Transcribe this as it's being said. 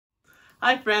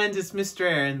Hi friends, it's Mr.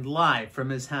 Aaron live from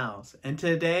his house, and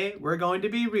today we're going to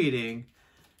be reading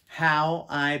How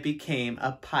I Became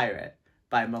a Pirate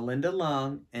by Melinda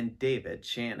Long and David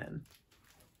Shannon.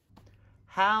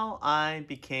 How I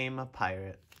Became a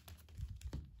Pirate.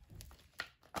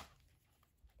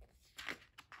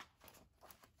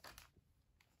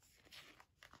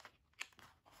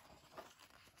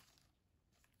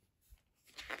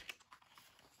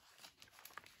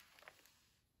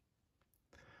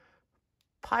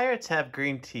 Pirates have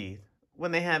green teeth,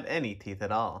 when they have any teeth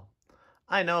at all.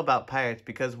 I know about pirates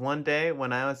because one day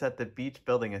when I was at the beach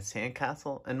building a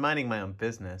sandcastle and minding my own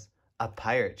business, a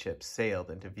pirate ship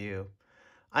sailed into view.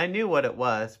 I knew what it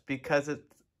was because its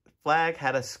flag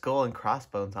had a skull and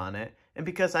crossbones on it, and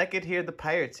because I could hear the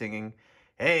pirates singing,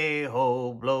 "Hey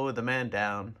ho, blow the man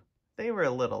down." They were a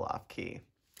little off key.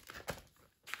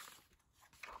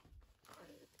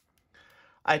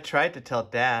 I tried to tell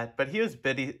Dad, but he was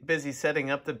busy setting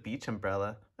up the beach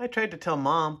umbrella. I tried to tell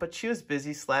Mom, but she was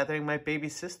busy slathering my baby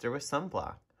sister with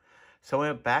sunblock. So I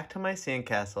went back to my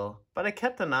sandcastle, but I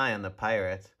kept an eye on the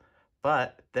pirates.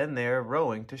 But then they were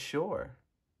rowing to shore.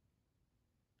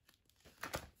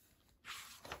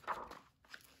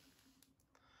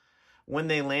 When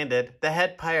they landed, the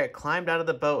head pirate climbed out of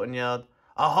the boat and yelled,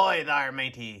 "Ahoy thar,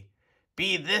 matey!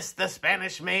 Be this the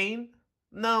Spanish Main?"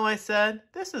 "No," I said.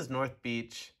 "This is North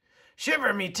Beach."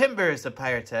 "Shiver me timbers," the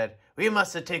pirate said. "We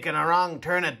must have taken a wrong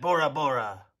turn at Bora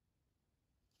Bora."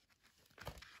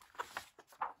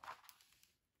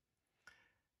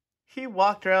 He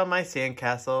walked around my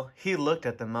sandcastle, he looked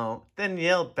at the moat, then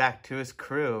yelled back to his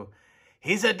crew,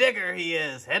 "He's a digger, he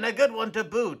is, and a good one to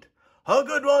boot." "A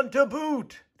good one to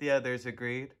boot," the others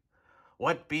agreed.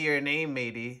 "What be your name,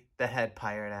 matey?" the head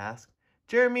pirate asked.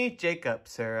 "Jeremy Jacob,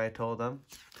 sir," I told him.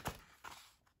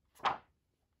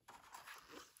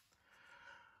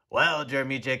 "Well,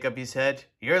 Jeremy Jacob," he said,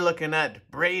 "you're looking at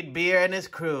Braid Beer and his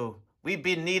crew. We've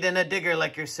been needing a digger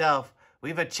like yourself.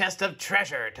 We've a chest of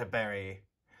treasure to bury."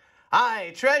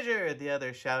 "Aye, treasure," the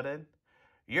others shouted.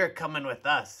 "You're coming with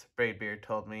us," Braid Beer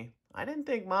told me. I didn't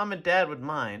think Mom and Dad would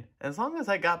mind, as long as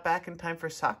I got back in time for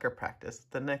soccer practice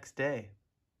the next day.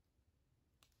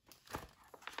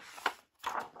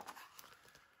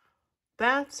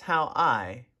 That's how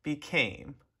I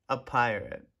became a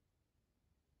pirate.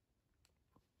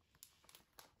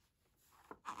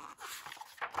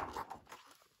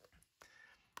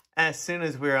 As soon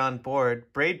as we were on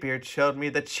board, Braidbeard showed me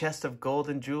the chest of gold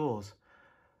and jewels.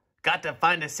 "Got to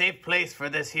find a safe place for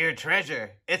this here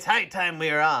treasure. It's high time we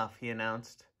are off," he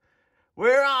announced.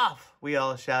 "We're off," we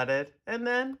all shouted, and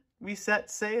then we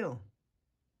set sail.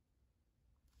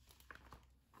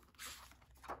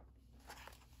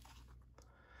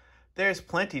 There's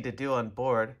plenty to do on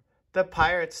board. The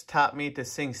pirates taught me to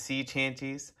sing sea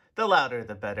chanties, the louder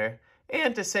the better,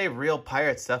 and to say real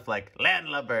pirate stuff like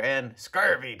landlubber and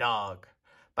scurvy dog.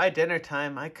 By dinner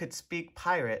time, I could speak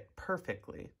pirate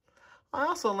perfectly. I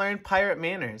also learned pirate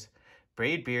manners.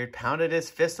 Braidbeard pounded his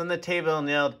fist on the table and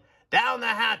yelled, "Down the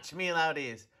hatch, me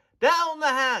loudies! Down the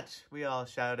hatch!" we all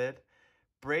shouted.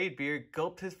 Braidbeard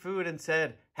gulped his food and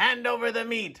said, "Hand over the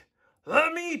meat!"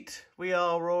 "The meat!" we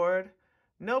all roared.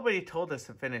 Nobody told us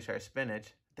to finish our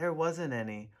spinach. There wasn't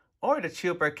any. Or to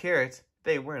chew up our carrots.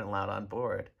 They weren't allowed on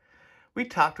board. We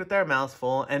talked with our mouths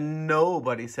full, and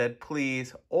nobody said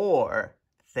please or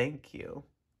thank you.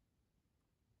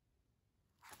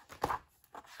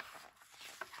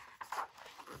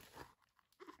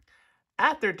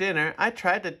 After dinner, I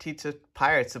tried to teach the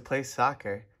pirates to play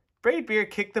soccer. Braidbeard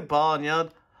kicked the ball and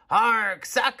yelled, "Arg,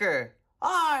 soccer!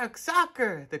 Arg,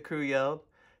 soccer!" the crew yelled.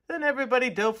 Then everybody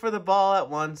dove for the ball at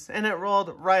once, and it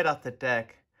rolled right off the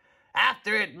deck.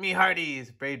 "After it, me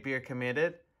hearties," Braidbeard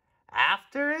commanded.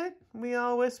 "After it?" we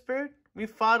all whispered. We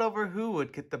fought over who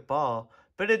would get the ball,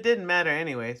 but it didn't matter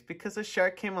anyways because a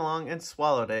shark came along and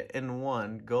swallowed it in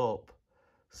one gulp.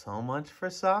 So much for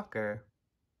soccer.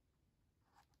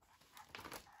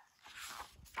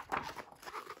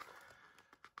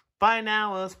 By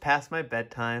now it was past my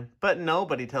bedtime, but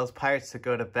nobody tells pirates to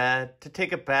go to bed, to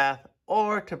take a bath,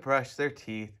 or to brush their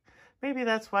teeth. Maybe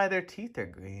that's why their teeth are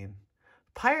green.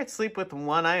 Pirates sleep with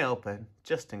one eye open,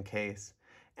 just in case.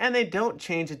 And they don't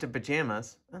change into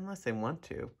pajamas, unless they want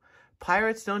to.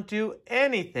 Pirates don't do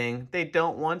anything they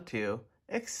don't want to,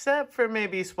 except for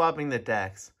maybe swabbing the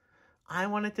decks. I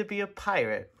wanted to be a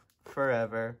pirate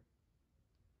forever.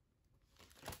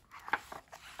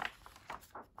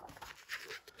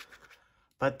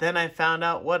 But then I found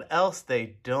out what else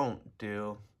they don't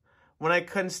do. When I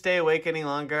couldn't stay awake any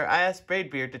longer, I asked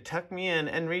Braidbeard to tuck me in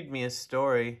and read me a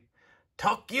story.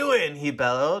 "Tuck you in," he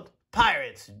bellowed.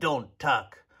 "Pirates don't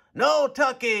tuck. "No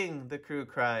tucking!" the crew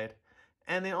cried.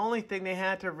 And the only thing they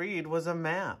had to read was a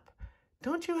map.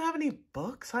 "Don't you have any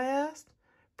books?" I asked.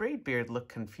 Braidbeard looked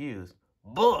confused.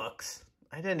 "Books?"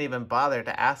 I didn't even bother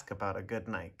to ask about a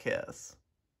goodnight kiss.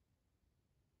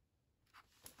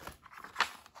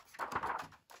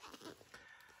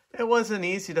 It wasn't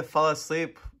easy to fall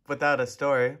asleep without a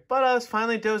story, but I was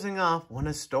finally dozing off when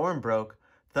a storm broke.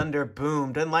 Thunder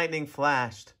boomed and lightning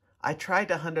flashed. I tried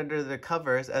to hunt under the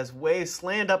covers as waves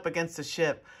slammed up against the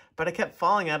ship, but I kept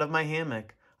falling out of my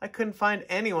hammock. I couldn't find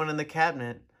anyone in the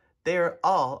cabinet. They were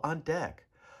all on deck.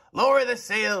 "Lower the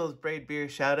sails,"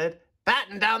 Braidbeard shouted.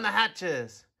 "Batten down the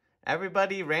hatches."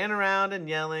 Everybody ran around and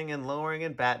yelling and lowering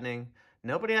and battening.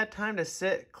 Nobody had time to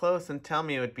sit close and tell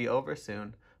me it would be over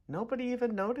soon. Nobody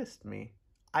even noticed me.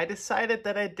 I decided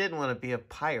that I didn't want to be a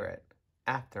pirate,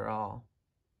 after all.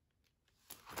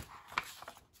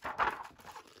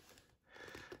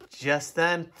 Just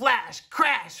then, flash,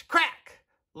 crash, crack!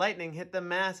 Lightning hit the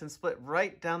mast and split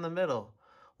right down the middle.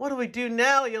 "What do we do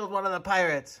now?" yelled one of the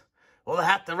pirates. "We'll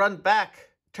have to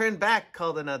turn back,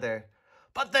 called another.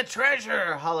 "But the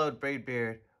treasure," hollowed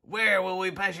Braidbeard. "Where will we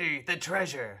bury the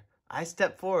treasure?" I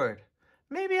stepped forward.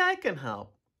 "Maybe I can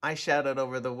help," I shouted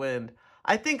over the wind.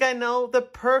 "I think I know the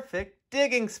perfect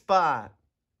digging spot."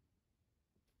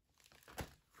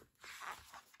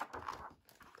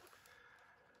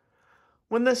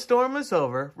 When the storm was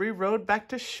over, we rowed back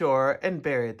to shore and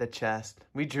buried the chest.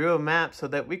 We drew a map so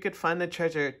that we could find the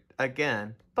treasure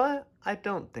again, but I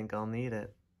don't think I'll need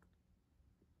it.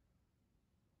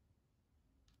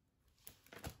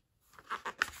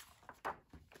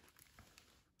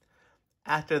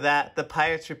 After that, the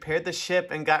pirates repaired the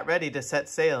ship and got ready to set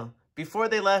sail. Before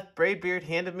they left, Braidbeard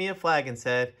handed me a flag and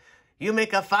said, "You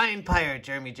make a fine pirate,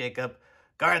 Jeremy Jacob.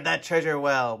 Guard that treasure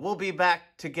well. We'll be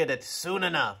back to get it soon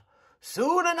enough."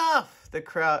 "Soon enough," the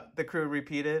crew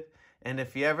repeated. "And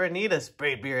if you ever need us,"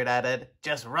 Braidbeard added,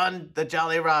 "just run the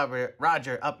Jolly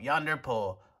Roger up yonder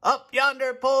pole." "Up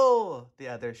yonder pole," the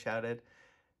others shouted.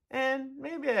 And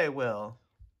maybe I will,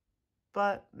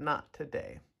 but not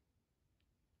today.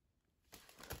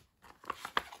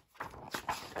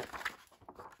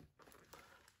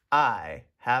 I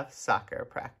have soccer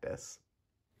practice.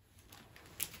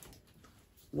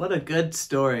 What a good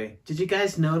story. Did you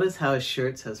guys notice how his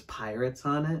shirt says pirates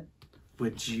on it?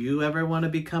 Would you ever want to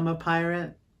become a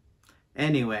pirate?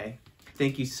 Anyway,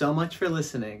 thank you so much for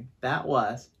listening. That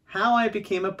was How I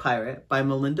Became a Pirate by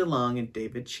Melinda Long and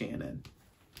David Shannon.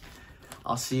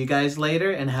 I'll see you guys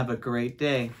later and have a great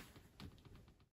day.